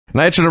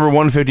Nitro number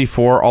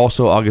 154,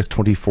 also August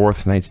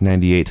 24th,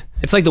 1998.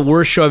 It's like the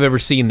worst show I've ever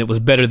seen that was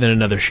better than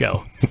another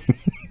show.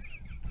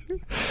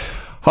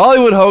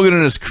 Hollywood Hogan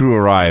and his crew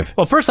arrive.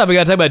 Well, first off, we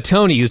got to talk about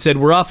Tony, who said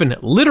we're often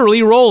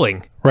literally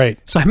rolling. Right.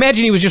 So I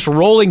imagine he was just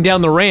rolling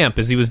down the ramp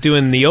as he was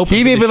doing the opening.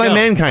 He may of be the like show.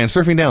 Mankind,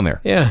 surfing down there.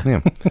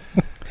 Yeah.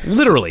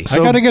 Literally. I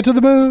gotta get to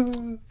the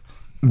booth.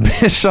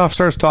 Bischoff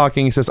starts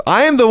talking. He says,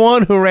 I am the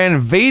one who ran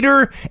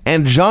Vader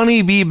and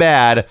Johnny B.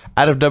 Bad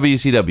out of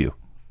WCW.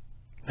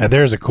 Now,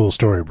 there's a cool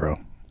story, bro.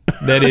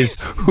 That is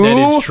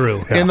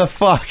true. In the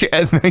fuck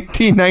at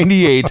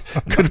 1998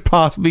 could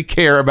possibly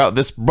care about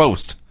this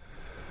boast?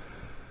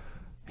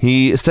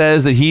 He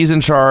says that he's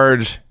in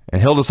charge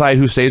and he'll decide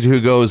who stays or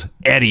who goes.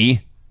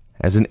 Eddie,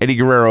 as in Eddie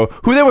Guerrero,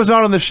 who then was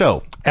not on the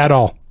show At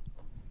all.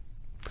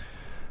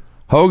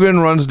 Hogan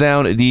runs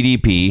down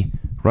DDP,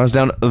 runs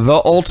down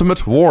the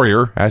Ultimate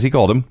Warrior, as he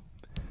called him.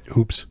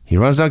 Oops. He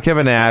runs down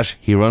Kevin Nash,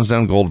 he runs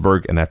down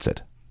Goldberg, and that's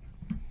it.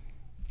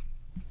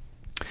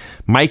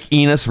 Mike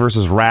Enos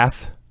versus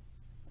Wrath.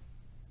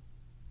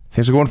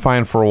 Things were going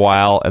fine for a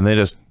while, and they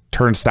just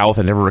turned south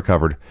and never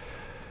recovered.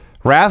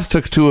 Wrath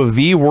took two of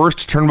the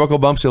worst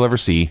turnbuckle bumps you'll ever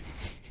see.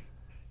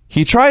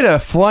 He tried a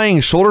flying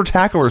shoulder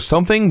tackle or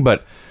something,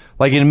 but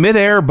like in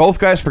midair, both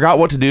guys forgot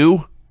what to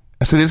do.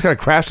 So they just kind of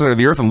crashed under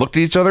the earth and looked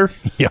at each other.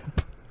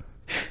 Yep.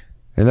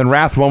 And then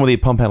Wrath won with a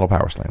pump handle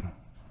power slam.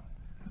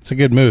 It's a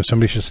good move.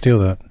 Somebody should steal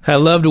that. I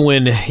loved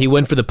when he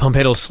went for the pump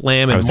handle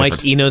slam and Mike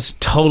different. Enos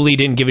totally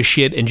didn't give a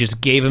shit and just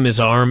gave him his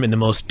arm in the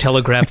most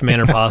telegraphed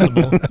manner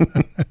possible.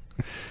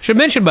 Should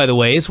mention, by the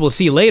way, as we'll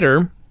see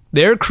later,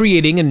 they're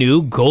creating a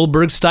new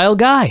Goldberg-style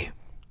guy.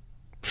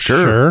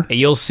 Sure. And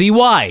you'll see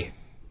why.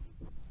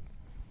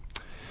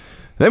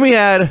 Then we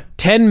had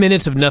 10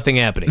 minutes of nothing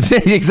happening.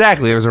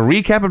 exactly. There was a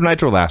recap of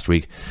Nitro last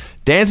week.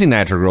 Dancing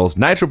Nitro girls,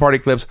 Nitro party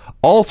clips,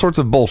 all sorts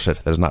of bullshit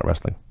that is not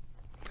wrestling.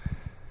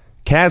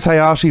 Kaz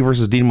Hayashi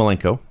versus Dean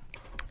Malenko.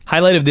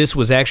 Highlight of this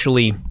was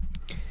actually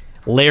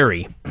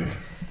Larry.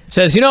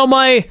 Says, you know,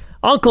 my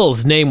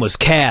uncle's name was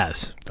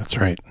Kaz, That's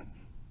right.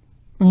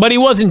 but he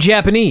wasn't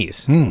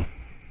Japanese. And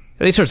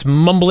he starts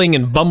mumbling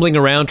and bumbling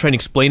around trying to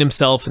explain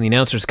himself, and the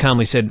announcers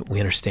calmly said, we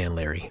understand,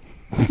 Larry.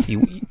 He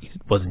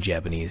wasn't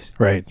Japanese.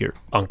 Right. Your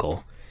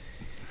uncle.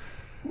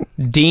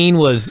 Dean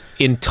was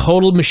in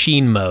total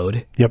machine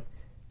mode. Yep.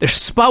 There's a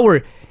spot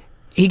where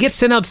he gets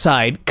sent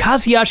outside.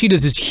 Kazuyashi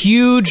does this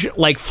huge,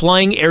 like,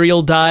 flying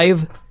aerial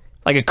dive,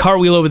 like a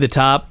cartwheel over the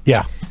top.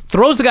 Yeah.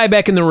 Throws the guy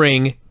back in the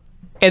ring,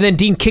 and then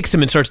Dean kicks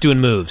him and starts doing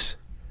moves.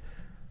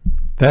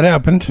 That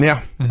happened.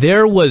 Yeah.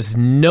 There was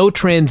no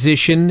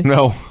transition.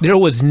 No. There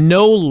was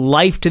no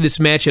life to this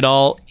match at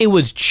all. It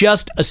was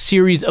just a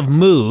series of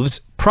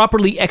moves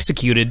properly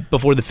executed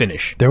before the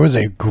finish. There was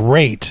a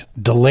great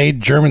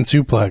delayed German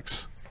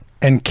suplex,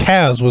 and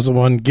Kaz was the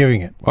one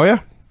giving it. Oh, yeah.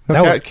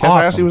 That was Kaz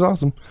Hayashi awesome. was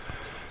awesome.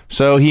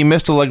 So he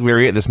missed a leg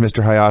lariat, this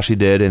Mr. Hayashi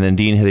did, and then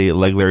Dean hit a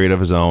leg lariat of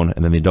his own,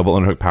 and then the double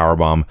underhook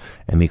powerbomb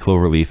and the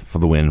cloverleaf for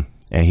the win.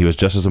 And he was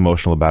just as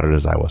emotional about it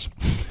as I was.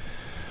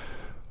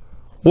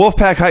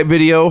 Wolfpack hype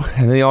video,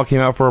 and then they all came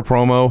out for a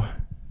promo.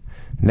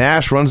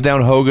 Nash runs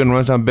down Hogan,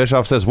 runs down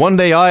Bischoff, says, one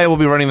day I will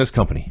be running this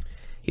company.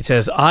 He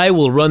says, I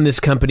will run this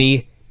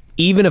company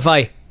even if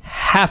I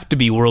have to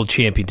be world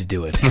champion to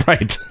do it.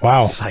 Right.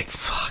 Wow. It's like,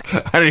 fuck.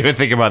 I didn't even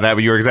think about that,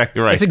 but you were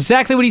exactly right. That's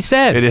exactly what he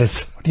said. It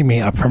is. What do you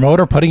mean? A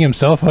promoter putting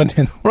himself on,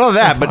 Well,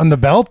 that, but on the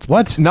belt?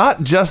 What?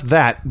 not just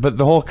that, but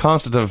the whole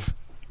concept of,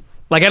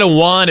 Like, I don't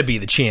want to be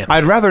the champ.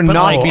 I'd rather But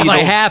not like, be if the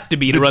I have to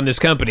be to run this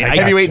company, I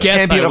heavyweight guess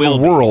champion I of the will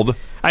be. world.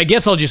 I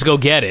guess I'll just go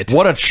get it.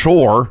 What a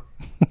chore.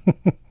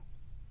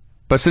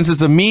 But since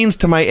it's a means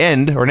to my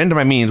end, or an end to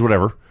my means,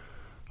 whatever,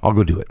 I'll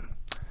go do it.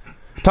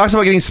 Talks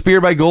about getting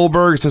speared by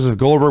Goldberg. Says if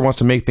Goldberg wants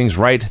to make things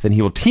right, then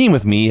he will team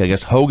with me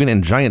against Hogan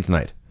and Giant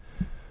tonight.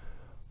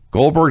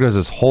 Goldberg does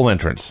his whole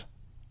entrance.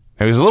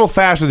 Now, he's a little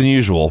faster than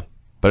usual,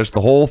 but it's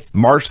the whole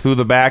march through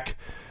the back,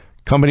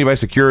 accompanied by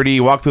security,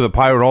 walk through the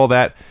pyro and all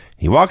that.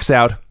 He walks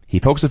out, he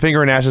pokes a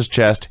finger in Ash's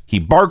chest, he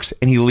barks,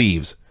 and he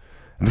leaves.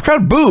 And the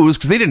crowd boos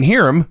because they didn't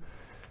hear him.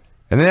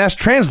 And then Ash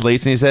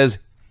translates and he says,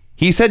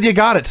 he said you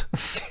got it.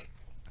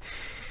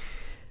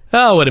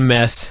 Oh, what a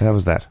mess. That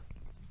was that.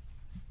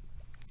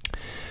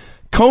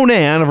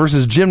 Conan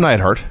versus Jim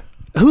Neidhart.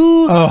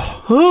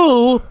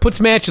 Who puts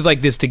matches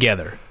like this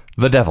together?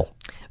 The devil.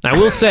 Now, I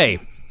will say,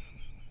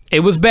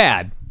 it was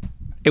bad.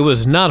 It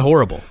was not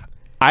horrible.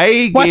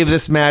 I What? gave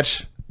this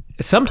match...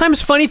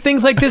 Sometimes funny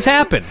things like this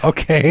happen.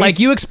 Okay. Like,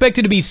 you expect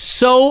it to be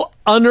so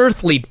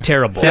unearthly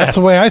terrible. That's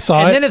the way I saw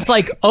And it. then it's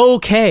like,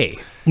 okay.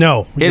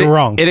 No, It, you're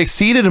wrong. It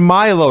exceeded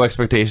my low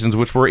expectations,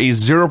 which were a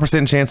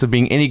 0% chance of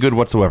being any good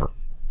whatsoever.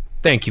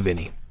 Thank you,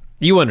 Vinny.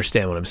 You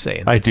understand what I'm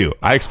saying. I do.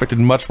 I expected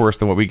much worse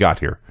than what we got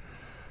here.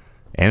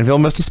 Anvil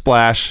missed a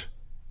splash.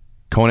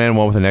 Conan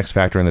won with an X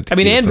Factor in the I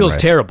mean, Tequila Anvil's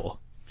Sunrise. terrible.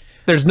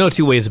 There's no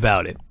two ways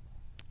about it.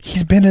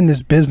 He's been in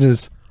this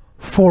business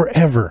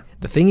forever.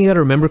 The thing you got to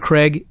remember,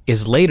 Craig,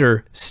 is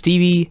later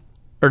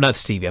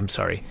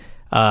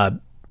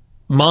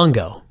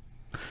Mongo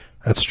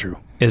That's true.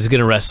 is going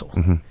to wrestle.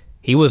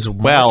 He was much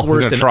Well, he's worse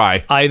gonna than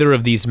try. either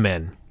of these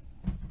men.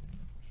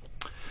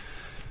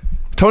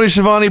 Tony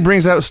Schiavone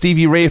brings out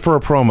Stevie Ray for a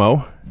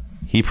promo.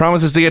 He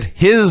promises to get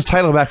his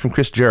title back from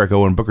Chris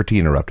Jericho when Booker T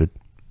interrupted.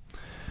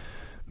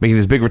 Making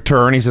his big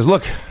return, he says,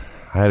 look,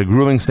 I had a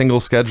grueling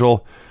singles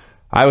schedule.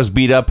 I was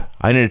beat up.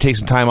 I needed to take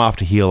some time off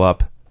to heal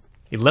up.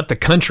 He left the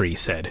country, he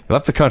said. He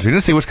left the country. He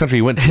didn't say which country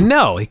he went to.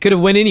 No, he could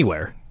have went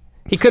anywhere.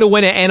 He could have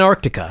went to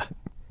Antarctica.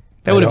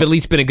 That would have at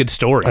least been a good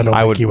story. I don't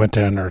think he went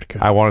to Antarctica.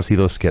 I want to see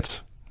those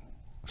skits.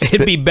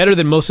 It'd be better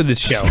than most of this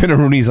show.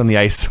 Spinneroonies on the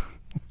ice.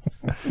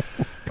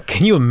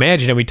 Can you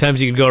imagine how many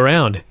times you could go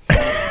around?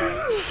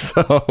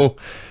 So,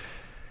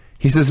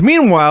 he says,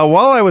 meanwhile,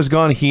 while I was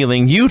gone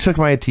healing, you took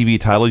my TV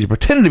title, you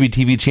pretended to be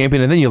TV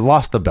champion, and then you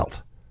lost the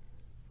belt.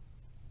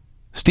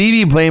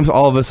 Stevie blames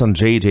all of this on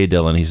J.J.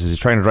 Dillon. He says he's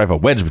trying to drive a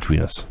wedge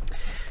between us.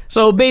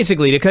 So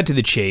basically, to cut to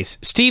the chase,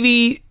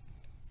 Stevie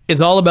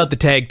is all about the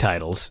tag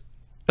titles.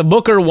 The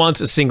Booker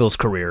wants a singles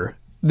career.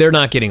 They're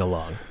not getting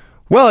along.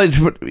 Well,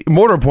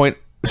 more to a point,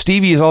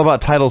 Stevie is all about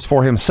titles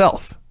for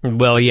himself.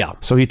 Well, yeah.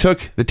 So he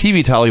took the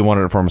TV title, he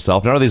wanted it for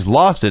himself. Now that he's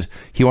lost it,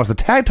 he wants the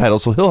tag title,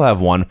 so he'll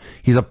have one.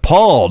 He's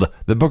appalled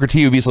that Booker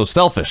T would be so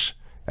selfish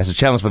as a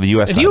challenge for the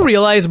U.S. title. Do you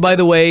realize, by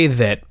the way,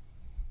 that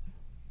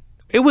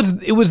it was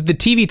the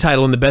TV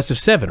title in the Best of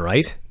 7,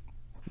 right?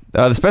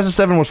 The Best of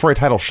 7 was for a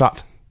title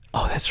shot.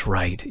 Oh, that's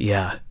right.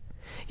 Yeah.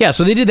 Yeah,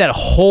 so they did that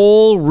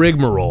whole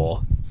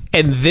rigmarole,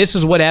 and this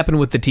is what happened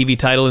with the TV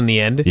title in the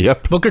end.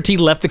 Yep. Booker T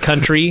left the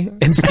country,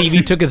 and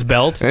Stevie took his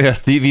belt.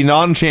 Yes, the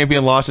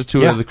non-champion lost it to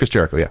the Chris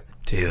Jericho, yeah.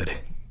 Dude.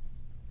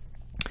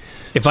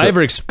 If I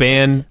ever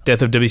expand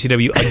Death of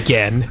WCW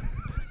again,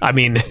 I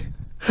mean...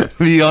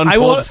 I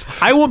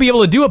won't be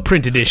able to do a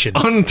print edition.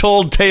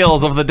 Untold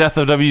tales of the death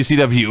of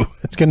WCW.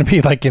 It's going to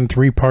be like in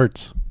 3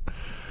 parts.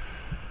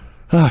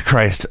 Oh,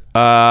 Christ.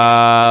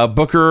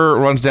 Booker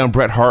runs down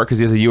Bret Hart because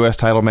he has a U.S.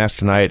 title match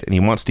tonight, and he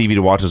wants Stevie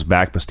to watch his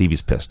back, but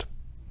Stevie's pissed.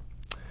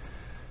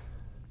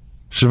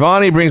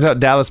 Schiavone brings out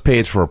Dallas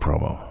Page for a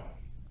promo.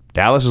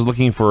 Dallas is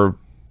looking for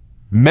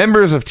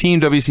members of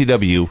Team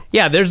WCW.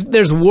 Yeah,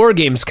 there's War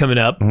Games coming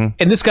up, and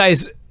this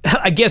guy's,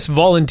 I guess,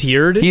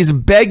 volunteered. He's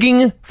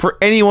begging for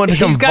anyone to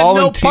come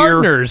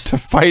volunteer to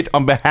fight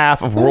on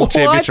behalf of World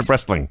Championship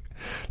Wrestling.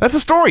 That's the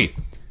story.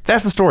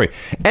 That's the story.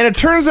 And it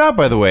turns out,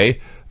 by the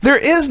way, there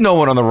is no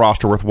one on the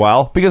roster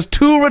worthwhile because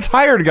 2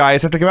 retired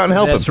guys have to come out and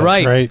help him. That's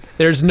right.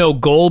 There's no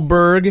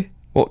Goldberg.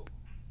 Well,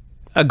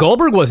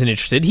 Goldberg wasn't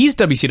interested. He's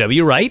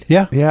WCW, right?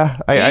 Yeah. Yeah.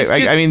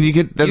 I mean, you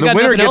could, the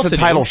winner gets a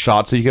title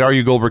shot, so you could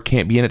argue Goldberg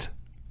can't be in it.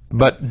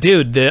 But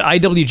dude, the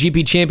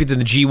IWGP champion's in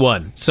the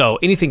G1, so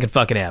anything can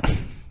fucking happen.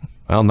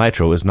 Well,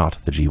 Nitro is not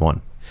the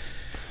G1.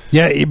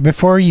 Yeah,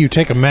 before you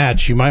take a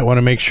match, you might want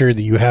to make sure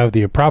that you have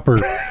the proper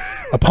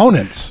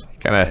opponents.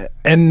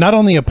 And not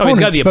only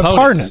opponents, but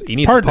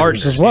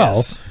partners as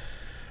well.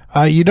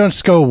 Yes. You don't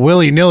just go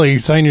willy-nilly,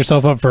 sign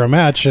yourself up for a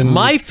match. And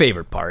my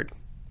favorite part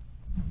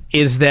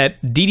is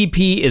that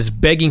DDP is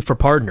begging for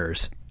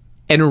partners,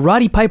 and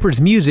Roddy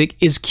Piper's music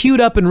is queued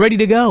up and ready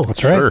to go.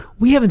 That's right. Sure.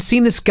 We haven't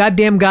seen this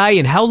goddamn guy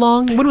in how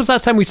long? When was the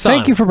last time we saw him?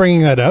 Thank you for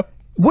bringing that up.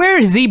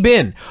 Where has he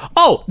been?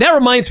 Oh, that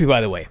reminds me,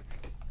 by the way.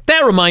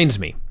 That reminds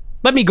me.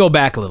 Let me go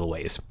back a little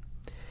ways.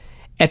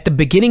 At the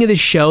beginning of the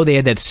show, they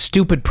had that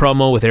stupid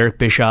promo with Eric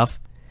Bischoff,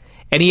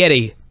 and he had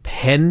a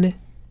pen.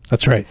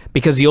 That's right.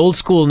 Because the old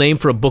school name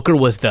for a booker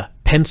was the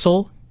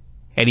pencil,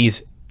 and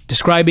he's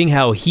describing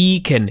how he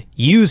can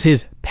use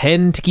his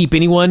pen to keep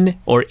anyone in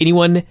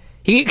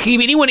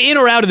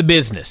or out of the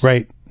business.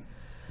 Right.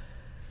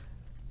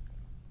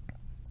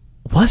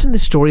 Wasn't the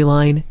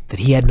storyline that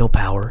he had no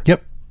power?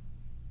 Yep.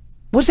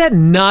 Was that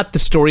not the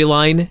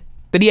storyline?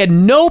 That he had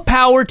no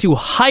power to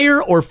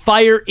hire or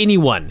fire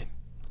anyone?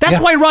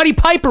 That's why Roddy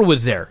Piper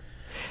was there.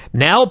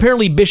 Now,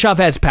 apparently, Bischoff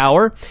has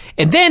power,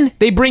 and then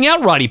they bring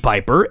out Roddy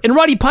Piper, and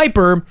Roddy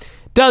Piper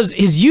does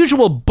his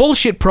usual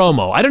bullshit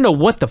promo. I don't know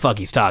what the fuck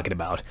he's talking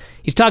about.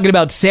 He's talking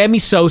about Sammy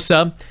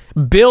Sosa,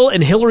 Bill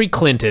and Hillary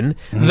Clinton,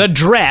 the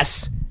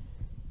dress,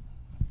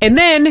 and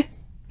then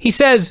he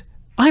says,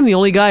 I'm the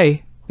only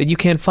guy that you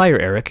can't fire,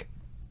 Eric.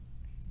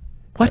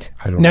 What?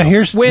 I don't know. Now,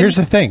 here's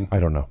the thing. I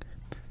don't know.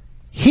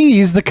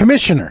 He's the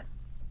commissioner.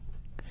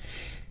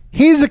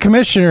 He's the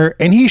commissioner,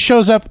 and he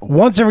shows up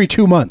once every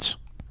 2 months.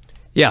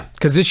 Yeah,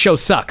 because this show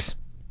sucks.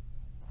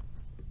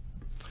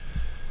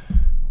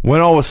 When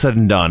all was said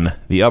and done,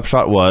 the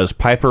upshot was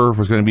Piper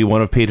was going to be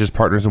one of Page's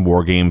partners in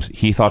War Games.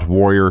 He thought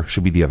Warrior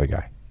should be the other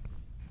guy.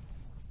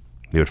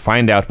 They would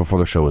find out before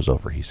the show was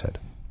over, he said.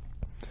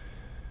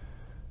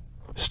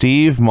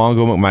 Steve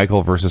Mongo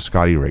McMichael versus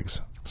Scotty Riggs.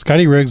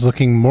 Scotty Riggs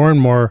looking more and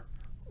more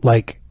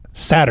like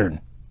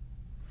Saturn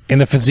in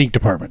the physique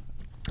department.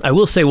 I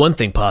will say one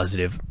thing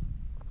positive.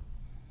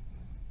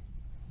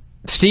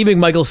 Steve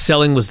McMichael's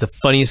selling was the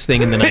funniest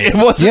thing in the night. It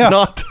was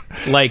not.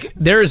 Like,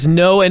 there is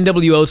no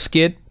NWO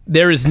skit.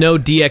 There is no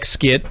DX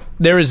skit.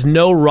 There is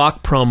no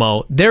Rock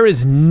promo. There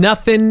is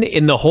nothing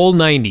in the whole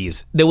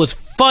 90s that was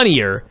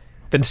funnier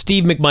than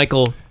Steve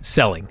McMichael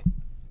selling.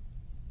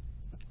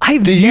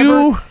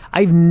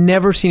 I've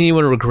never seen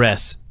anyone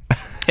regress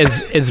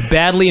as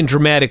badly and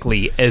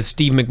dramatically as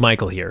Steve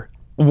McMichael here.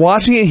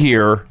 Watching it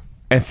here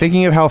and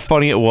thinking of how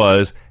funny it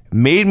was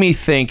made me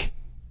think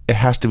it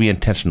has to be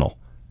intentional.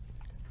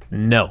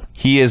 No.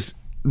 He is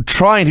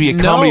trying to be a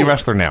comedy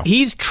wrestler now.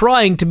 He's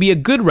trying to be a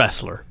good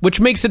wrestler, which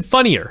makes it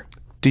funnier.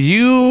 Did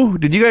you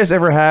guys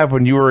ever have,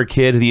 when you were a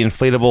kid, the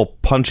inflatable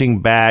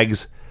punching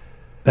bags?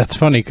 That's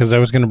funny, because I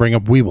was going to bring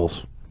up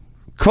Weebles.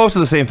 Close to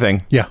the same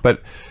thing. Yeah.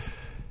 But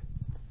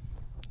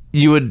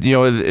you would,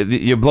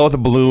 you blow out the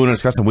balloon and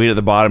it's got some weight at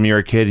the bottom. You're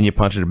a kid and you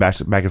punch it back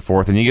and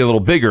forth, and you get a little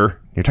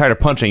bigger. You're tired of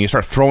punching. You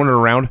start throwing it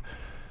around.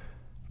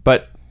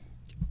 But,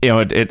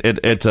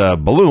 it's a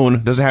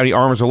balloon. Doesn't have any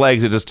arms or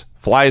legs. It just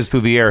flies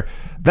through the air.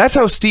 That's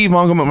how Steve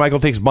Mongo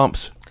McMichael takes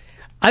bumps.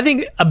 I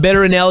think a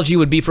better analogy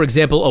would be, for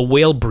example, a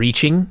whale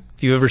breaching,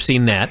 if you've ever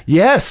seen that.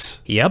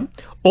 Yes. Yep.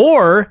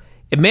 Or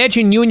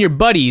imagine you and your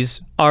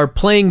buddies are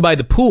playing by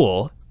the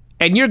pool,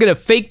 and you're going to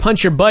fake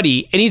punch your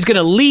buddy, and he's going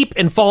to leap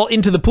and fall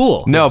into the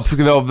pool. No,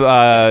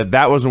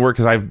 that wasn't work,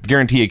 because I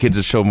guarantee you kids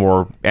that show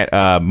more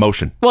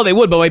motion. Well, they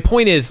would, but my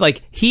point is,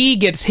 like, he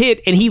gets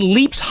hit, and he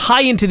leaps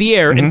high into the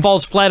air and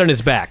falls flat on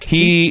his back.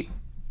 He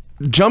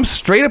jumps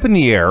straight up in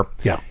the air.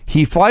 Yeah.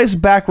 He flies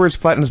backwards,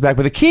 flat on his back.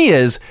 But the key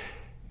is,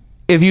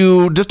 if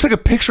you just took a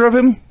picture of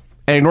him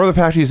and ignore the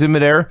fact he's in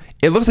midair,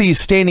 it looks like he's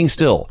standing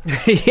still.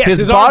 Yes,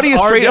 his body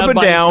is straight up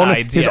and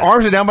down. His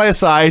arms are down by his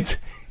sides.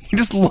 He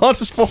just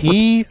launches forward.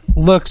 He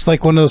looks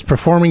like one of those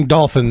performing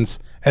dolphins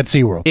at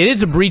SeaWorld. It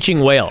is a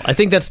breaching whale. I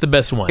think that's the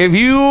best one.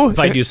 If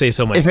I do say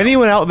so myself. If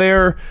anyone out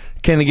there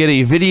can get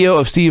a video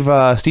of Steve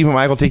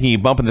McMichael taking a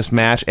bump in this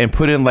match and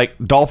put in like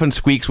dolphin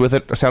squeaks with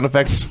it, or sound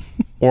effects,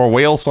 or a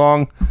whale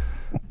song,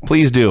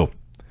 please do.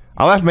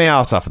 I laughed my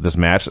ass off at this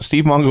match.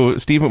 Steve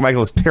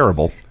McMichael is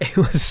terrible. It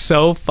was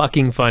so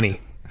fucking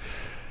funny.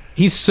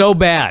 He's so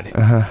bad.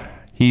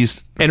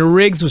 And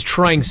Riggs was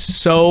trying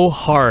so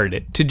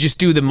hard to just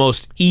do the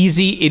most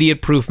easy,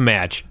 idiot-proof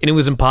match, and it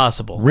was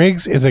impossible.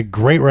 Riggs is a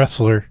great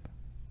wrestler,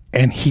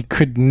 and he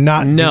could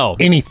not do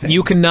anything.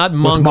 You cannot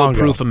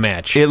Mongo-proof a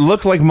match. It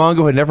looked like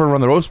Mongo had never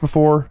run the ropes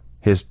before.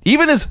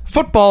 Even his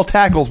football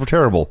tackles were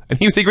terrible, and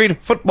he was a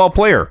great football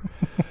player.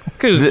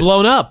 Because he was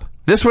blown up.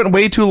 This went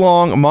way too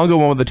long. Mongo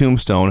won with the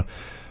tombstone.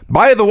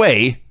 By the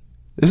way,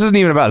 this isn't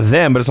even about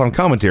them, but it's on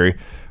commentary.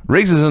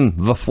 Riggs is in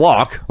the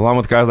flock, along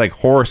with guys like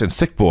Horace and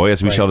Sick Boy,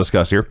 as we shall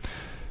discuss here.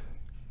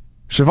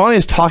 Schiavone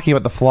is talking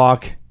about the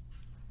flock,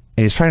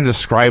 and he's trying to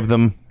describe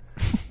them.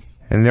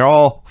 And they're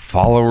all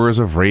followers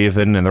of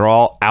Raven, and they're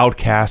all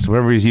outcasts,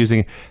 whatever he's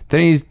using.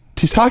 Then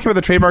he's talking about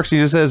the trademarks, and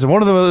he just says,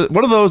 one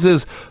of those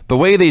is the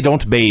way they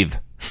don't bathe.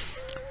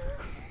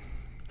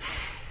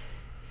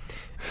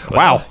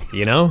 Well,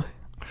 wow.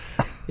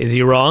 Is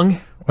he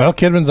wrong? Well,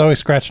 Kidman's always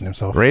scratching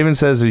himself. Raven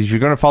says, if you're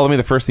going to follow me,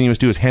 the first thing you must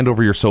do is hand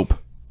over your soap.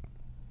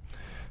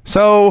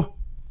 So,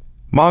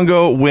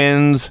 Mongo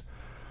wins.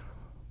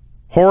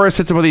 Horace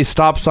hits him with these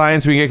stop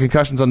signs so we can get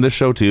concussions on this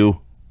show,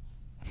 too.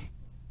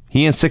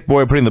 He and Sick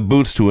Boy are putting the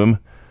boots to him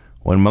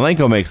when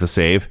Malenko makes the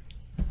save.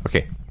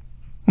 Okay.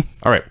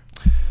 All right.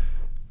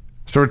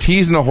 So we're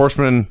teasing a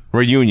Horseman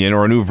reunion,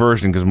 or a new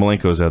version, because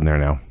Malenko's in there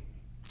now.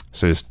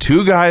 So there's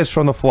 2 guys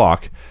from the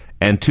flock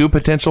and 2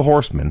 potential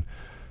Horsemen.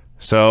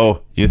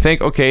 So you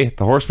think, okay,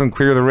 the Horsemen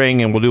clear the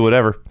ring and we'll do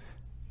whatever.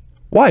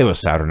 Why was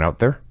Saturn out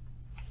there?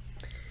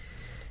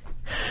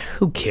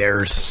 Who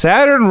cares?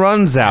 Saturn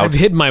runs out. I've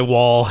hit my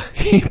wall.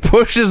 He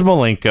pushes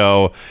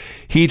Malenko.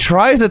 He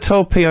tries a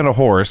tope on a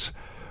horse.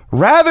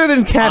 Rather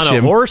than catch him... On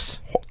a horse?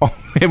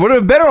 It would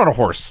have been better on a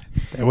horse.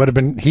 It would have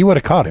been... He would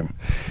have caught him.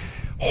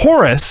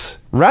 Horace,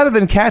 rather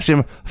than catch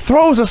him,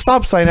 throws a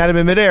stop sign at him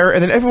in midair,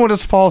 and then everyone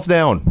just falls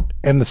down.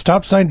 And the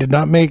stop sign did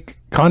not make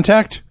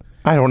contact?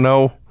 I don't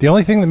know. The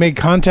only thing that made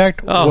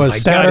contact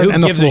was Saturn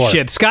and the floor. Who gives a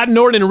shit? Scott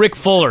Norton and Rick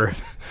Fuller.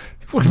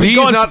 D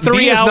is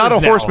not a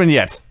Horseman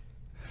yet.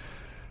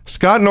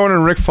 Scott Norton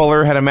and Rick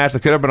Fuller had a match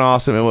that could have been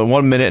awesome. It went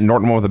 1 minute, and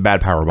Norton won with a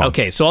bad powerbomb.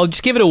 Okay, so I'll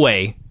just give it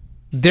away.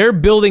 They're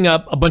building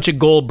up a bunch of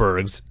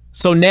Goldbergs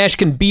so Nash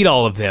can beat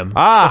all of them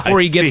before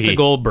he gets to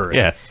Goldberg.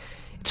 Yes.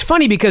 It's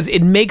funny because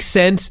it makes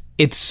sense.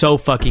 It's so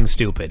fucking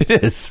stupid.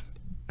 It is.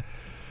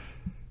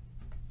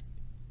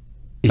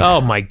 Yeah.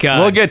 Oh, my God.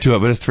 We'll get to it,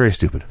 but it's very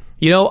stupid.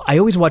 I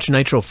always watch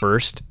Nitro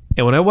first,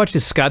 and when I watched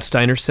this Scott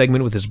Steiner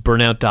segment with his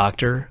burnout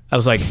doctor, I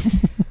was like...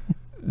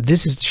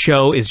 This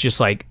show is just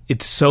like,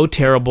 it's so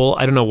terrible.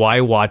 I don't know why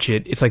I watch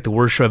it. It's like the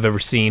worst show I've ever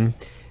seen.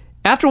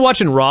 After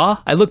watching Raw,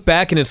 I look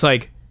back and it's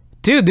like,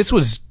 dude, this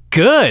was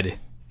good.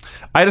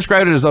 I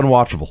described it as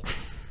unwatchable.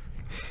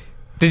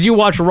 Did you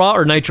watch Raw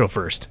or Nitro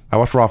first? I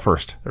watched Raw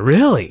first.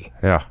 Really?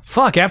 Yeah.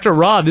 Fuck, after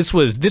Raw, this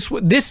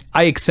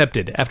I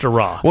accepted after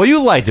Raw. Well,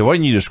 you liked it. Why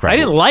didn't you describe it? I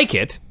didn't like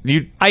it.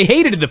 I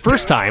hated it the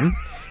first time.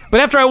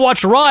 But after I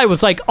watched Raw, I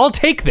was like, I'll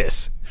take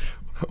this.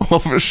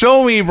 Well,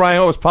 show me, Brian,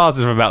 what was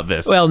positive about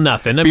this. Well,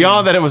 nothing.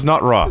 Beyond that, it was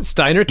not Raw.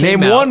 Steiner came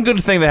out. Name one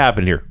good thing that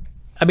happened here.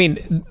 I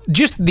mean,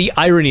 just the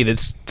irony that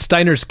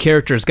Steiner's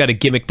character's got a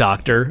gimmick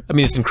doctor. I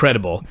mean, it's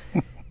incredible.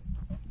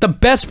 The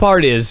best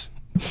part is,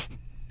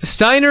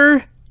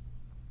 Steiner,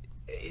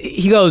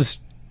 he goes,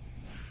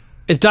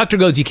 his doctor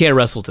goes, you can't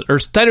wrestle tonight. Or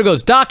Steiner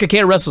goes, Doc, I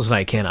can't wrestle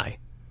tonight, can I?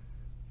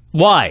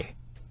 Why?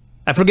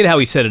 I forget how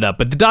he set it up,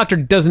 but the doctor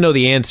doesn't know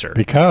the answer.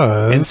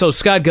 And so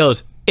Scott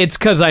goes, it's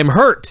because I'm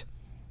hurt.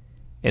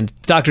 And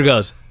the doctor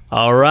goes,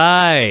 all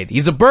right.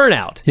 He's a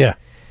burnout. Yeah.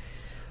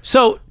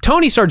 So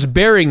Tony starts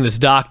burying this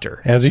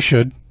doctor. As he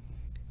should.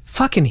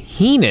 Fucking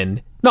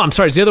Heenan. No, I'm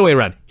sorry. It's the other way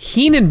around.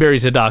 Heenan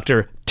buries the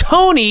doctor.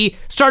 Tony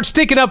starts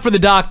sticking up for the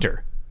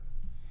doctor.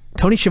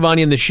 Tony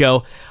Schiavone in the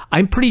show.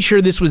 I'm pretty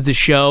sure this was the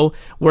show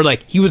where,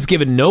 like, he was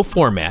given no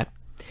format.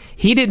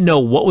 He didn't know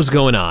what was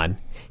going on.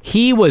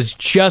 He was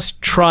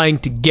just trying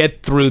to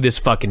get through this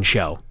fucking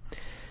show.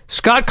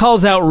 Scott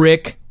calls out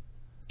Rick.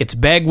 It's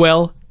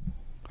Bagwell.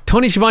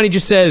 Tony Schiavone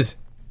just says,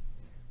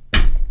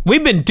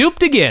 we've been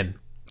duped again.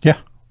 Yeah.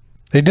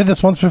 They did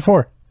this once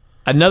before.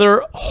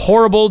 Another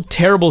horrible,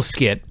 terrible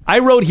skit. I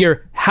wrote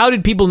here, how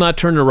did people not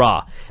turn to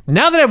Raw?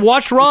 Now that I've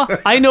watched Raw,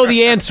 I know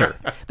the answer.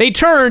 They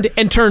turned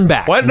and turned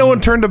back. Why did no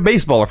one turn to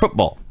baseball or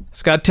football?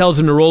 Scott tells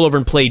him to roll over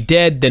and play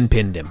dead, then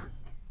pinned him.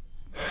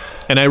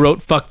 And I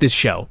wrote, fuck this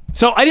show.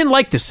 So I didn't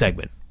like this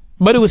segment,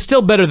 but it was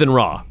still better than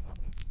Raw.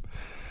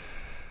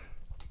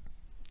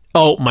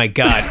 Oh my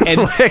God.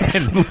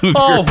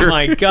 Oh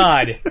my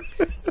God.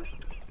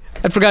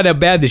 I forgot how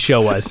bad the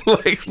show was.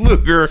 Lex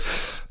Luger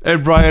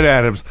and Bryan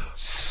Adams.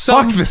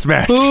 Fuck this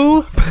match.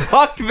 Who?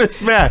 Fuck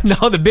this match.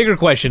 No, the bigger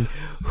question.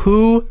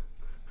 Who?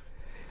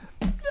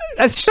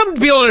 That's something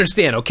people don't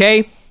understand,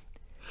 okay?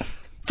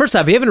 First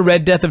off, if you haven't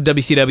read Death of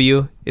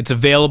WCW, it's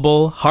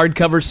available,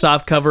 hardcover,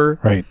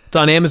 softcover. Right. It's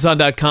on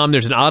Amazon.com.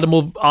 There's an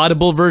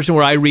audible version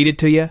where I read it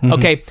to you. Mm-hmm.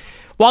 Okay.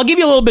 Well, I'll give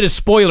you a little bit of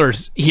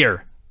spoilers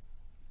here.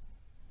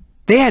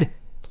 They had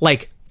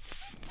like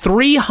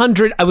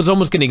 300, I was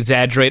almost going to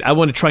exaggerate. I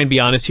want to try and be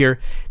honest here.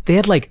 They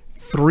had like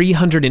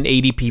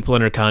 380 people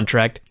under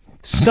contract.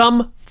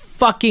 Some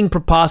fucking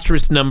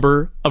preposterous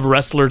number of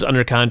wrestlers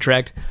under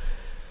contract.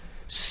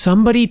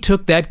 Somebody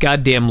took that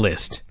goddamn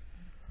list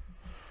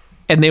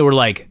and they were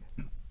like,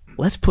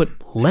 let's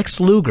put Lex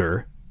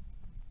Luger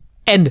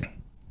and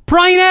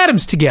Bryan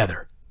Adams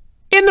together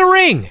in the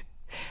ring.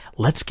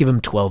 Let's give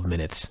him 12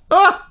 minutes.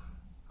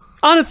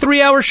 On a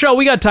 3-hour show,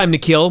 we got time to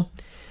kill.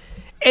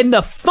 And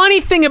the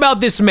funny thing about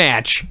this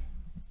match,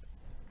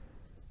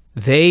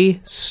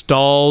 they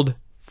stalled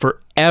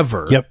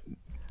forever. Yep.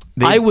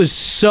 I was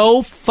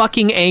so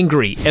fucking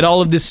angry at all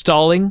of this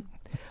stalling,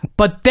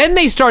 but then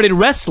they started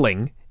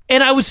wrestling,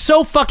 and I was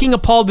so fucking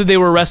appalled that they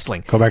were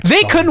wrestling. Go back to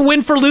they stalling. couldn't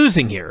win for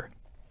losing here.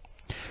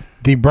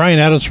 The Bryan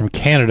Adams from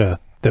Canada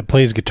that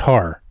plays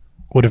guitar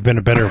would have been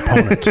a better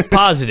opponent.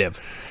 Positive.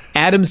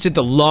 Adams did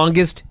the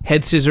longest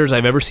head scissors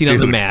I've ever seen on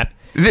the mat.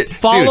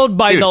 Followed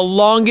by the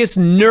longest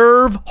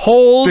nerve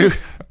hold. Dude,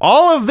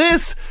 all of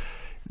this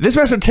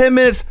match was 10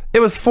 minutes. It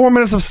was 4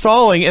 minutes of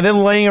stalling and then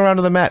laying around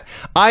on the mat.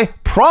 I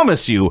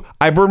promise you,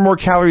 I burned more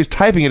calories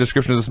typing a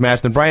description of this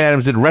match than Bryan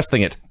Adams did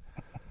wrestling it.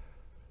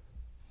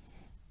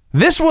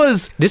 This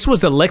was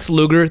the Lex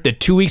Luger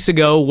that 2 weeks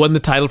ago won the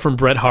title from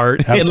Bret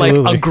Hart. Absolutely.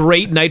 In like a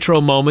great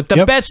Nitro moment.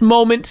 The best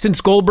moment since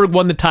Goldberg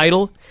won the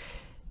title.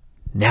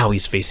 Now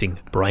he's facing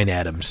Bryan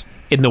Adams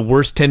in the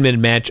worst 10-minute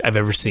match I've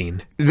ever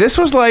seen. This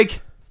was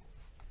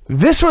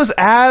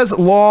as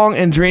long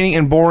and draining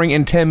and boring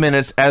in 10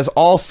 minutes as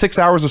all 6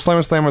 hours of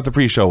Slam at the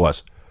pre-show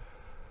was.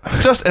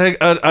 Just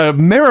a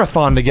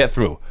marathon to get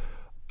through.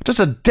 Just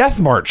a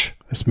death march.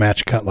 This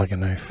match cut like a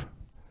knife.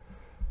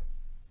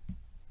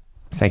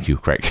 Thank you,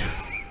 Craig.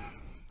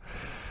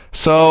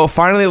 So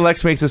finally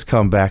Lex makes his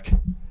comeback.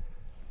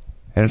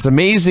 And it's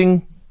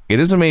amazing. It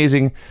is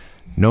amazing.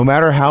 No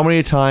matter how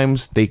many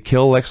times they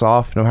kill Lex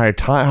off, no matter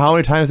how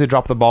many times they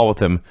drop the ball with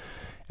him,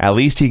 at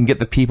least he can get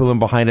the people in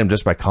behind him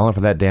just by calling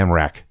for that damn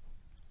rack.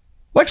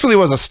 Lex really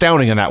was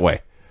astounding in that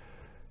way.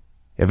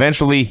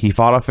 Eventually, he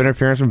fought off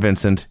interference from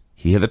Vincent.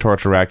 He hit the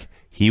torture rack.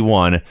 He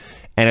won.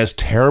 And as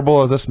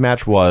terrible as this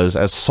match was,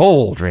 as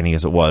soul-draining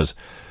as it was,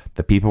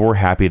 the people were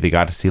happy they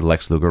got to see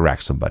Lex Luger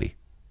rack somebody.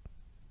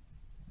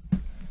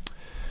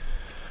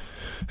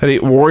 Had a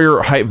Warrior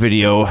hype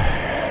video,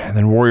 and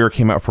then Warrior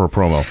came out for a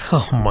promo.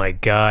 Oh my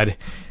God.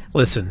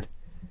 Listen,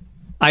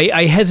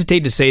 I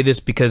hesitate to say this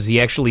because he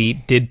actually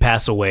did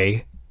pass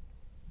away.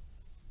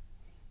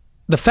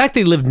 The fact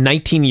that he lived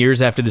 19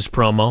 years after this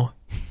promo,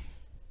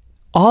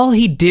 all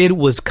he did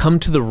was come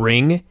to the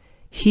ring.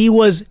 He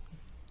was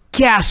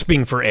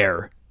gasping for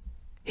air.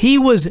 He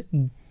was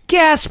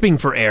gasping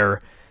for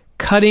air,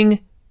 cutting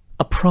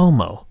a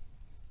promo.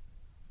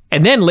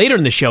 And then later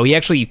in the show, he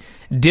actually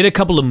did a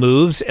couple of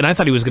moves, and I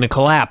thought he was going to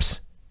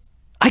collapse.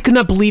 I could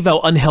not believe how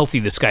unhealthy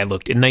this guy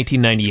looked in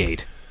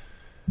 1998.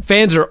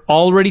 Fans are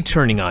already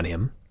turning on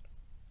him.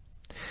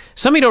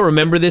 Some of you don't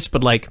remember this,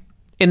 but like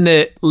in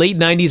the late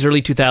 90s,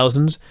 early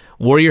 2000s,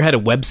 Warrior had a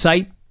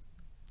website.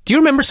 Do you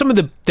remember some of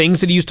the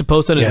things that he used to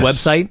post on his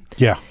website?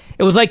 Yeah.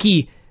 It was like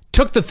he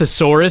took the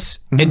thesaurus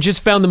and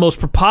just found the most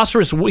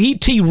preposterous...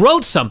 He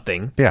wrote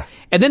something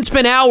and then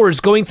spent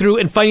hours going through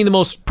and finding the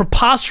most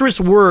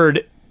preposterous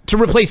word to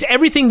replace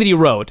everything that he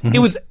wrote. It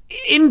was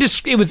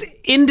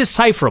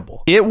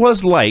indecipherable. It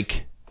was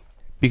like,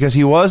 because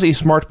he was a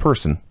smart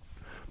person,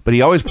 but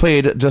he always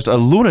played just a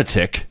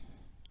lunatic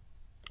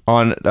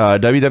on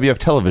WWF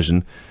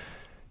television,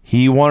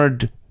 he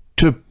wanted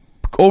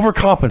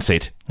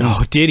overcompensate.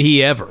 Oh, did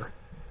he ever?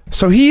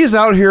 So he is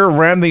out here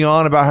rambling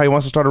on about how he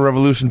wants to start a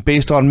revolution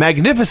based on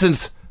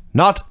magnificence,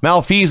 not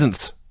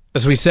malfeasance.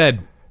 As we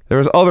said. There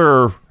was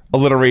other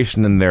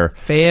alliteration in there.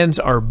 Fans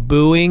are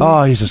booing.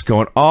 Oh, he's just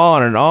going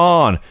on and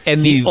on.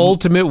 And the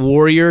Ultimate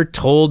Warrior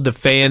told the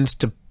fans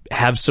to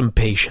have some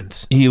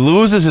patience. He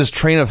loses his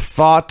train of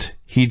thought.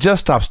 He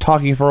just stops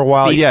talking for a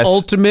while. The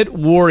Ultimate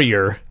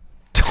Warrior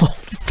told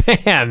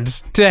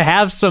fans to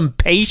have some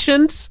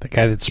patience? The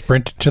guy that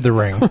sprinted to the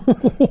ring.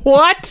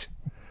 What?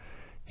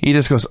 He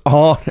just goes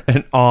on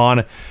and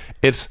on.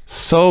 It's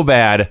so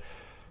bad.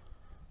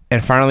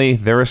 And finally,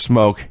 there is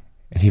smoke,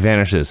 and he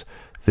vanishes.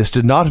 This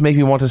did not make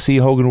me want to see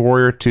Hogan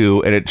Warrior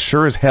 2, and it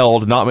sure as hell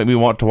did not make me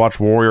want to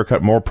watch Warrior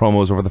cut more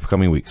promos over the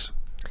coming weeks.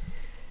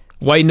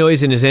 White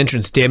noise in his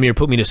entrance damn near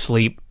put me to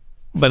sleep,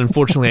 but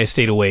unfortunately I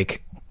stayed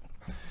awake.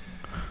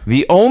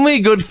 The only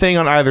good thing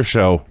on either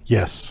show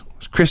was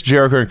Chris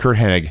Jericho and Curt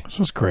Hennig. This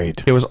was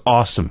great. It was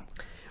awesome.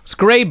 It was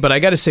great, but I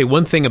got to say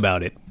one thing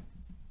about it.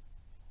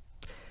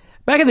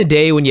 Back in the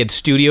day when you had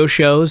studio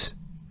shows,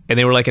 and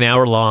they were like an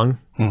hour long,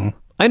 I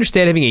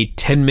understand having a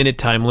 10-minute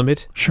time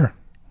limit. Sure.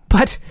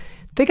 But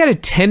they got a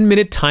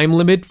 10-minute time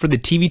limit for the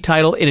TV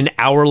title in an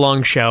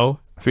hour-long show.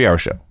 3-hour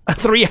show. A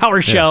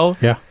 3-hour show.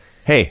 Yeah.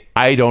 Hey,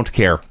 I don't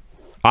care.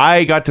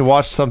 I got to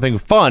watch something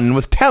fun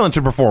with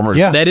talented performers.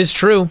 Yeah. That is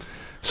true.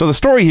 So the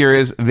story here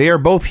is they are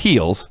both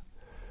heels,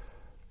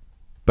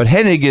 but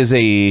Hennig is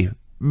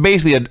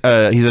basically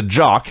he's a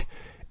jock,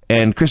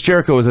 and Chris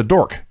Jericho is a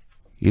dork.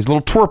 He's a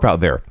little twerp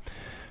out there.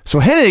 So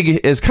Hennig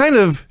is kind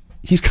of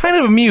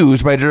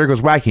amused by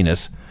Jericho's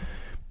wackiness,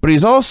 but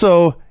he's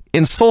also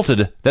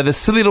insulted that this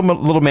silly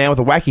little man with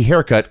a wacky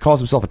haircut calls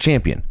himself a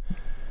champion.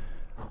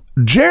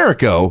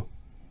 Jericho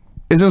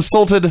is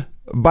insulted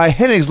by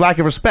Hennig's lack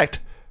of respect,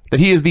 that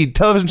he is the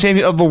television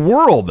champion of the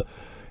world,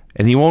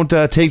 and he won't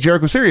take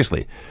Jericho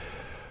seriously.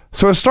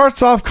 So it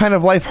starts off kind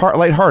of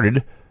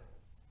lighthearted,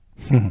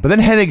 but then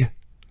Hennig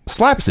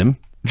slaps him.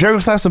 Jericho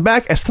slaps him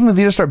back, and suddenly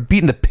they just start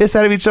beating the piss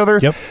out of each other.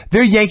 Yep.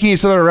 They're yanking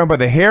each other around by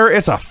the hair.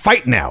 It's a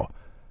fight now.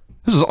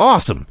 This is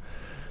awesome.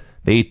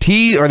 They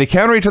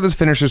counter each other's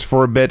finishers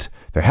for a bit.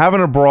 They're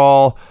having a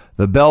brawl.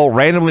 The bell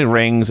randomly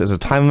rings as a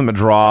time limit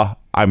draw.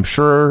 I'm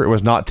sure it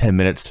was not 10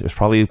 minutes. It was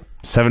probably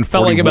 7:41.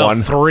 Felt like about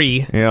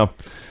 3. Yeah.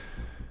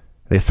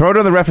 They throw it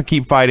on the ref and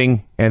keep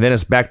fighting, and then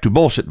it's back to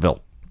Bullshitville.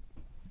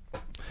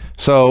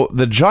 So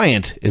the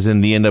Giant is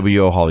in the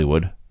NWO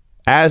Hollywood,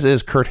 as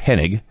is Curt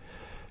Hennig.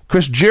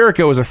 Chris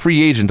Jericho is a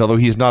free agent, although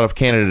he is not a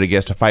candidate, I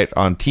guess, to fight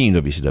on Team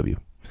WCW.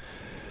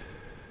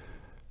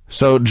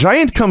 So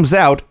Giant comes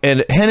out, and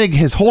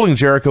Hennig is holding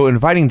Jericho,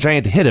 inviting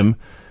Giant to hit him,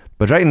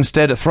 but Giant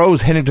instead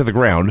throws Hennig to the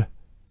ground.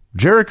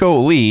 Jericho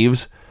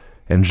leaves,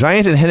 and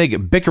Giant and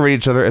Hennig bicker at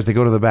each other as they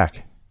go to the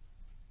back.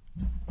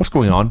 What's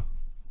going on?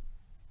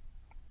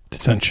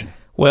 Dissension.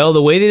 Well,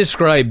 the way they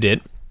described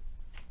it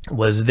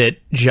was that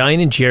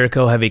Giant and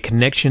Jericho have a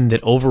connection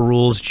that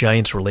overrules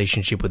Giant's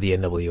relationship with the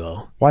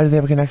NWO. Why do they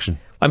have a connection?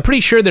 I'm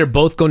pretty sure they're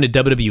both going to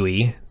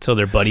WWE, so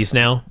they're buddies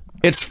now.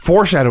 It's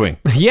foreshadowing.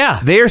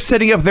 Yeah. They are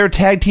setting up their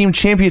tag team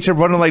championship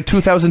run in like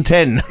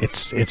 2010.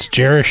 It's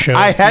Jericho.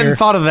 I hadn't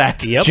thought of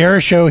that. Yep.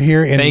 Jericho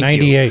here in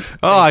 98.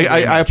 Oh,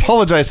 I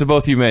apologize to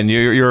both you men.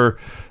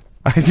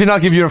 I did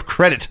not give you enough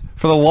credit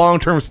for the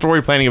long-term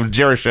story planning of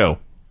Jericho.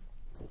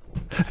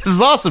 This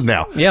is awesome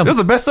now. Yeah. This is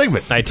the best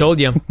segment. I told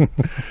you.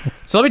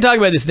 So let me talk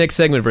about this next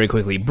segment very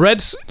quickly.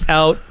 Brett's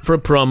out for a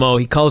promo.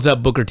 He calls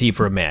out Booker T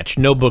for a match.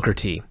 No Booker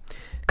T.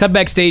 Cut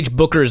backstage,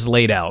 Booker is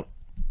laid out.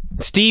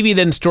 Stevie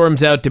then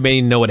storms out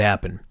demanding to know what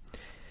happened.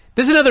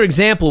 This is another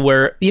example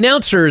where the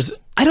announcers,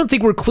 I don't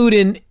think, were clued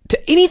in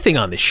to anything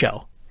on this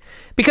show.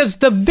 Because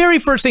the very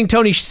first thing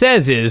Tony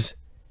says is,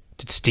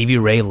 did Stevie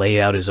Ray lay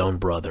out his own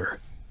brother?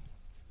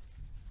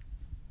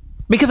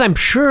 Because I'm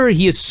sure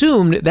he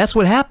assumed that's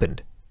what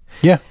happened.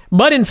 Yeah.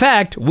 But in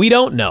fact, we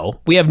don't know.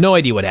 We have no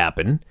idea what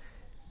happened.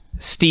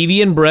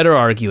 Stevie and Brett are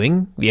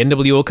arguing. The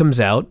NWO comes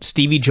out.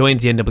 Stevie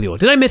joins the NWO.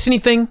 Did I miss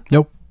anything?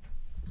 Nope.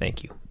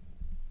 Thank you.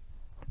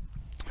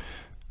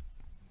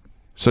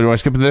 So do I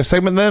skip to the next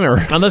segment then, or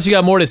unless you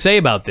got more to say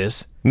about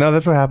this? No,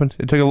 that's what happened.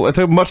 It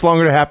took much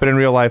longer to happen in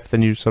real life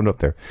than you summed up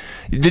there.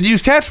 Did you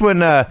catch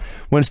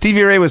when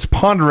Stevie Ray was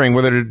pondering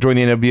whether to join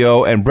the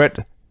NWO and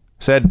Brett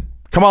said,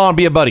 "Come on,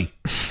 be a buddy"?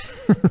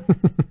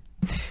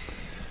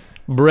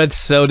 Brett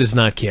so does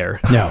not care.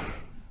 No.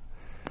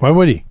 Why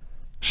would he?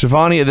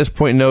 Shivani at this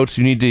point notes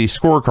you need a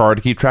scorecard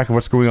to keep track of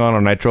what's going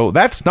on Nitro.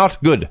 That's not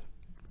good.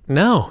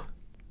 No.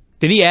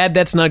 Did he add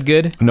that's not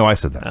good? No, I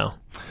said that. Oh.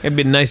 It'd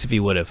been nice if he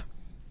would have.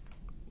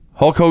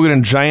 Hulk Hogan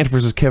and Giant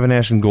versus Kevin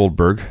Nash and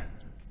Goldberg.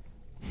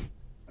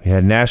 We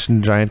had Nash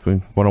and Giant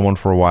going one-on-one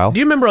for a while. Do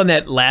you remember on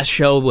that last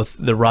show with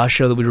the Raw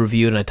show that we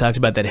reviewed, and I talked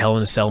about that Hell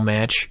in a Cell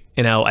match,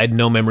 and how I had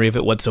no memory of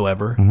it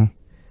whatsoever? Mm-hmm.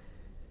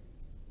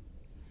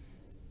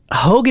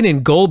 Hogan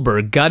and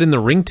Goldberg got in the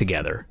ring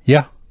together.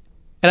 Yeah.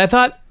 And I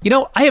thought,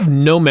 I have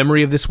no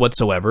memory of this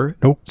whatsoever.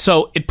 Nope.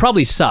 So it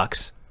probably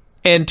sucks.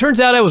 And turns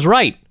out I was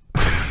right.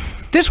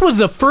 This was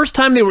the first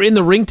time they were in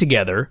the ring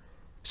together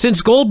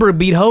since Goldberg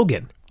beat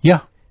Hogan.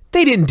 Yeah.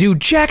 They didn't do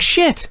jack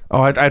shit.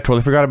 Oh, I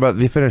totally forgot about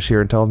the finish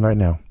here until right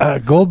now.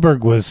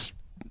 Goldberg was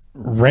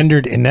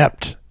rendered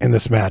inept in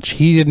this match.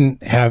 He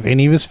didn't have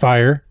any of his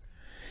fire.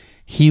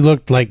 He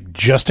looked like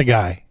just a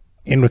guy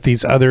in with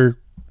these other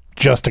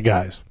just a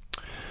guys.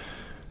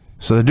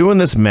 So they're doing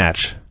this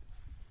match,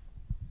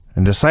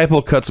 and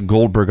Disciple cuts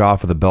Goldberg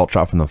off with a belt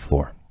shot from the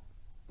floor.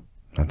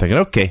 I'm thinking,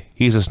 okay,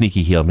 he's a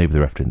sneaky heel. Maybe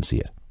the ref didn't see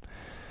it.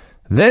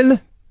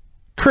 Then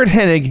Kurt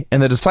Hennig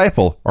and the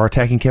Disciple are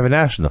attacking Kevin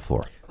Nash on the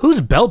floor.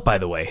 Whose belt, by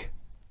the way?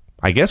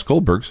 I guess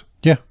Goldberg's.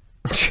 Yeah.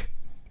 Should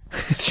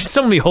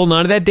someone be holding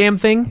on to that damn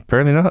thing?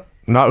 Apparently not.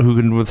 Not who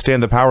can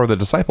withstand the power of the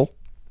Disciple.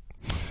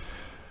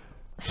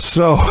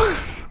 So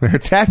they're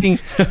attacking.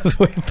 That was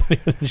way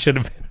funnier than it should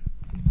have been.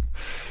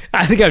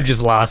 I think I've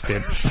just lost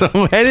it. So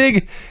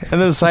Hennig and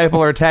the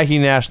Disciple are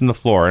attacking Nash on the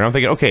floor. And I'm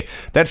thinking, okay,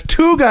 that's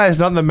two guys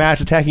not in the match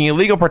attacking a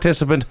legal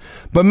participant,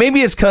 but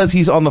maybe it's because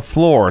he's on the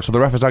floor, so the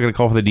ref is not going to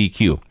call for the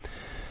DQ.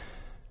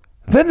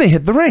 Then they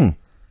hit the ring.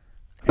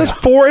 There's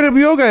four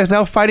NWO guys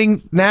now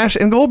fighting Nash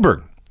and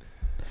Goldberg.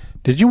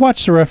 Did you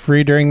watch the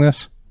referee during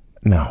this?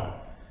 No.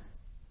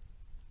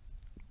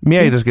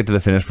 May I just get to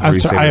the finish before you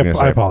say what you're going to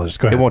say? I apologize.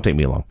 Go ahead. It won't take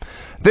me long.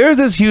 There's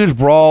this huge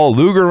brawl.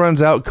 Luger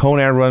runs out.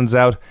 Conan runs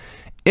out.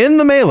 In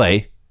the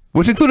melee,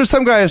 which included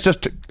some guys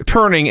just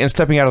turning and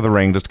stepping out of the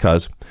ring just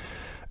because,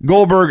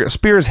 Goldberg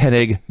spears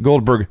Hennig.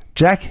 Goldberg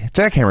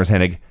jackhammers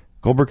Hennig.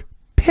 Goldberg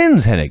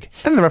pins Hennig.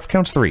 And the ref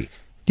counts 3.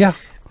 Yeah.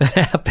 That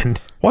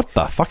happened. What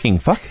the fucking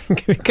fuck?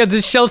 Because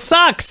this show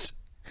sucks.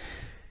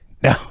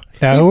 Now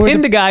he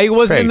pinned a guy who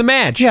wasn't in the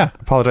match. Yeah.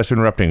 Apologize for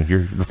interrupting.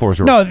 The floor is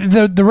yours. No,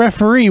 the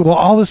referee, while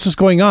all this was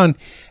going on,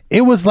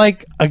 it was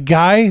like a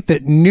guy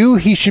that knew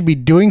he should be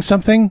doing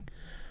something,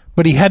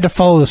 but he had to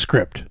follow the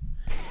script.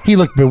 He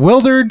looked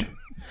bewildered.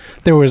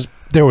 There was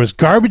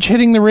garbage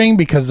hitting the ring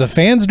because the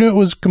fans knew it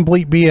was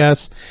complete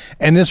BS,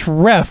 and this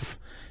ref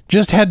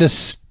just had to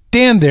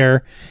stand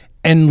there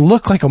and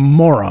look like a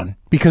moron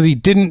because he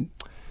didn't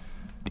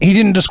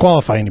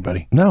disqualify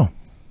anybody. No.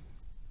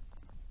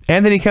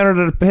 And then he countered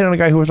a pin on a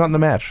guy who was not in the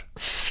match.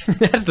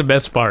 That's the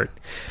best part.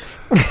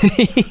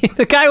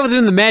 The guy was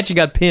in the match, he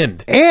got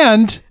pinned.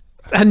 And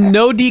a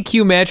no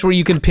DQ match where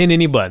you can pin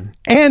anyone.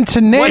 And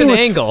Tenay what an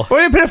angle.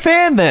 Why didn't pin a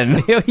fan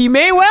then? He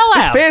may well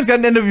have. This fan's got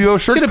an NWO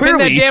shirt. Should have pinned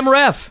that damn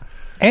ref.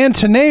 And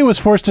Tenay was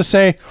forced to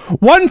say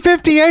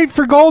 158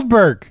 for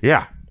Goldberg.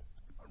 Yeah.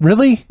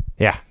 Really?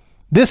 Yeah.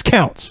 This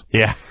counts.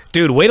 Yeah.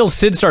 Dude, wait till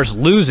Sid starts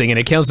losing and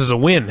it counts as a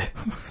win.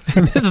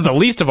 This is the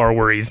least of our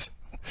worries.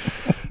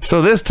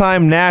 So this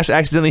time Nash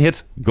accidentally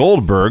hits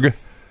Goldberg.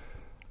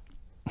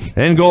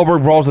 Then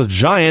Goldberg brawls with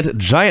Giant.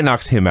 Giant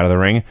knocks him out of the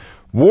ring.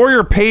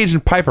 Warrior, Page,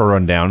 and Piper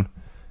run down.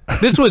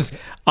 This was,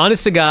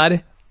 honest to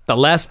God, the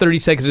last 30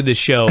 seconds of this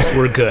show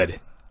were good.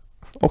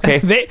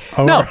 Okay.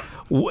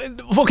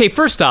 Okay,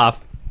 first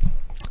off,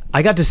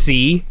 I got to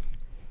see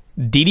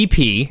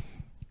DDP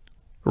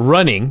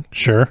running.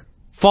 Sure.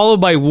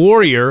 Followed by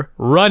Warrior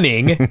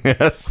running.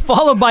 Yes.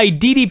 Followed by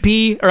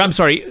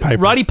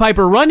Roddy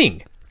Piper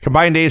running.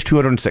 Combined age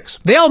 206.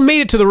 They all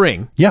made it to the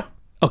ring. Yeah.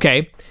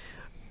 Okay.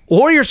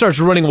 Warrior starts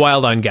running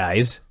wild on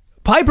guys.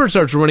 Piper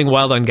starts running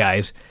wild on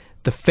guys.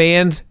 The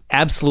fans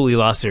absolutely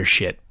lost their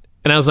shit.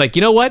 And I was like,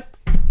 you know what?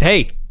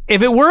 Hey,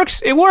 if it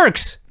works, it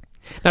works.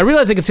 Now, I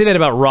realize I could say that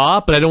about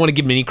Raw, but I don't want to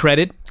give him any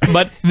credit.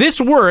 But this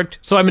worked,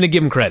 so I'm going to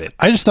give him credit.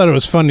 I just thought it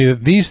was funny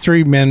that these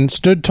three men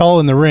stood tall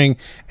in the ring,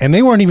 and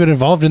they weren't even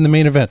involved in the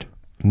main event.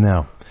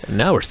 No.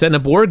 Now we're setting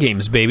up war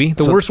games, baby.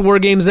 The worst war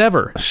games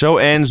ever. Show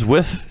ends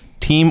with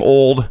Team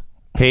Old,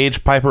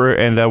 Page, Piper,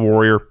 and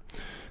Warrior.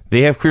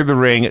 They have cleared the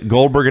ring.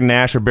 Goldberg and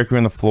Nash are bickering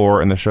on the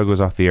floor, and the show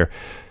goes off the air.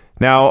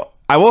 Now,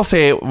 I will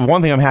say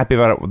one thing I'm happy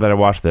about that I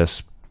watched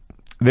this.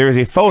 There is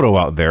a photo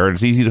out there.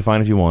 It's easy to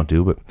find if you want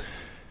to, but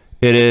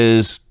it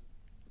is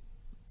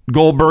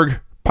Goldberg,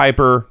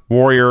 Piper,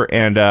 Warrior,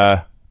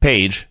 and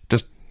Page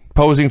just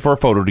posing for a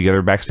photo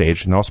together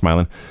backstage, and they're all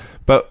smiling.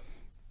 But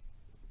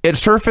it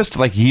surfaced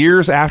like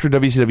years after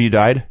WCW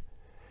died,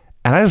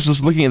 and I was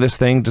just looking at this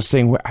thing, just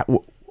saying,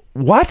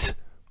 "What?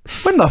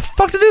 When the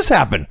fuck did this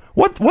happen?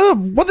 What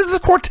is this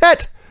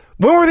quartet?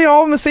 When were they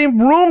all in the same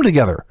room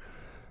together?"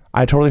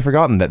 I had totally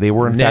forgotten that they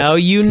were in fact now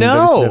you Team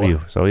know.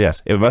 WCW. So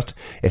yes, it had to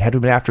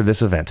have been after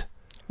this event.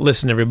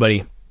 Listen,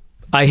 everybody,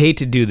 I hate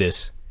to do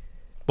this,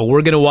 but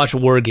we're gonna watch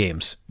War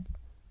Games.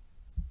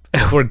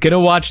 We're gonna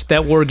watch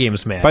that War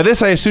Games match. By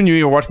this, I assume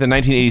you were watching the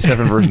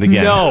 1987 version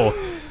again. No,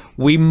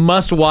 we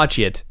must watch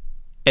it,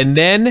 and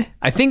then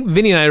I think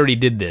Vinny and I already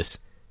did this,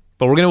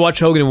 but we're gonna watch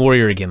Hogan and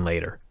Warrior again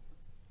later.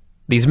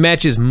 These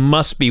matches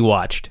must be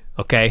watched.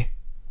 Okay,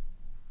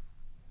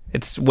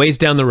 it's ways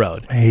down the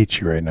road. I hate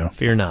you right now.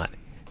 Fear not.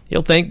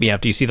 You'll thank me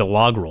after you see the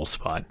log roll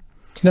spot.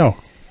 No,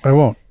 I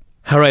won't.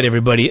 All right,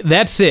 everybody.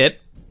 That's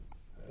it.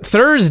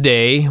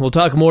 Thursday, we'll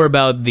talk more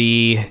about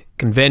the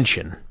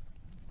convention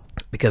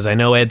because I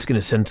know Ed's going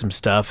to send some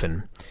stuff,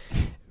 and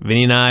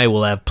Vinny and I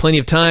will have plenty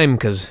of time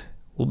because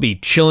we'll be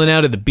chilling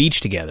out at the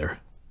beach together.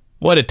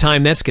 What a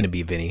time that's going to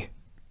be, Vinny.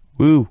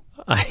 Woo.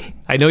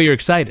 I know you're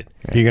excited.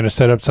 Are you going to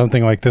set up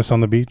something like this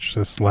on the beach?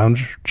 This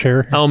lounge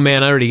chair? Oh,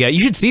 man, I already got it. You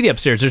should see the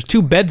upstairs. There's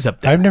 2 beds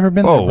up there. I've never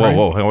been there, Brian.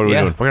 Whoa. What are we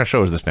doing? What kind of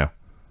show is this now?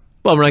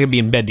 Well, we're not going to be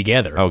in bed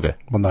together. Okay.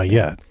 Well, not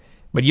yet.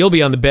 But you'll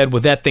be on the bed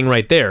with that thing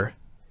right there.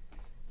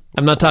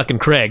 I'm not talking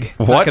Craig.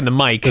 I'm talking the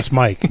mic. This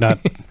mic, not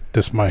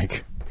this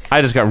mic.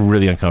 I just got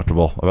really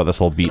uncomfortable about this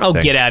whole beach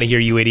thing. Get out of here,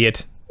 you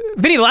idiot.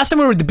 Vinny, last time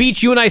we were at the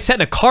beach, you and I sat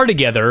in a car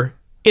together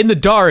in the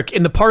dark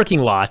in the parking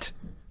lot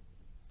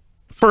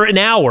for an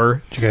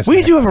hour.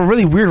 We do have a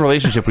really weird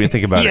relationship when you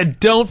think about it. Yeah,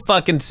 don't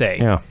fucking say.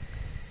 Yeah.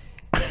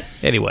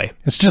 Anyway.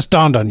 It's just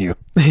dawned on you.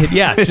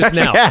 Yeah, just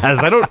now.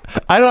 Yes,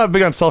 I'm not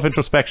big on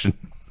self-introspection.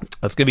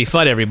 That's going to be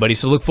fun, everybody,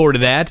 so look forward to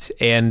that.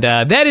 And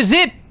that is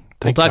it.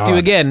 We'll talk to you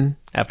again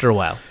after a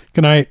while.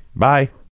 Good night. Bye.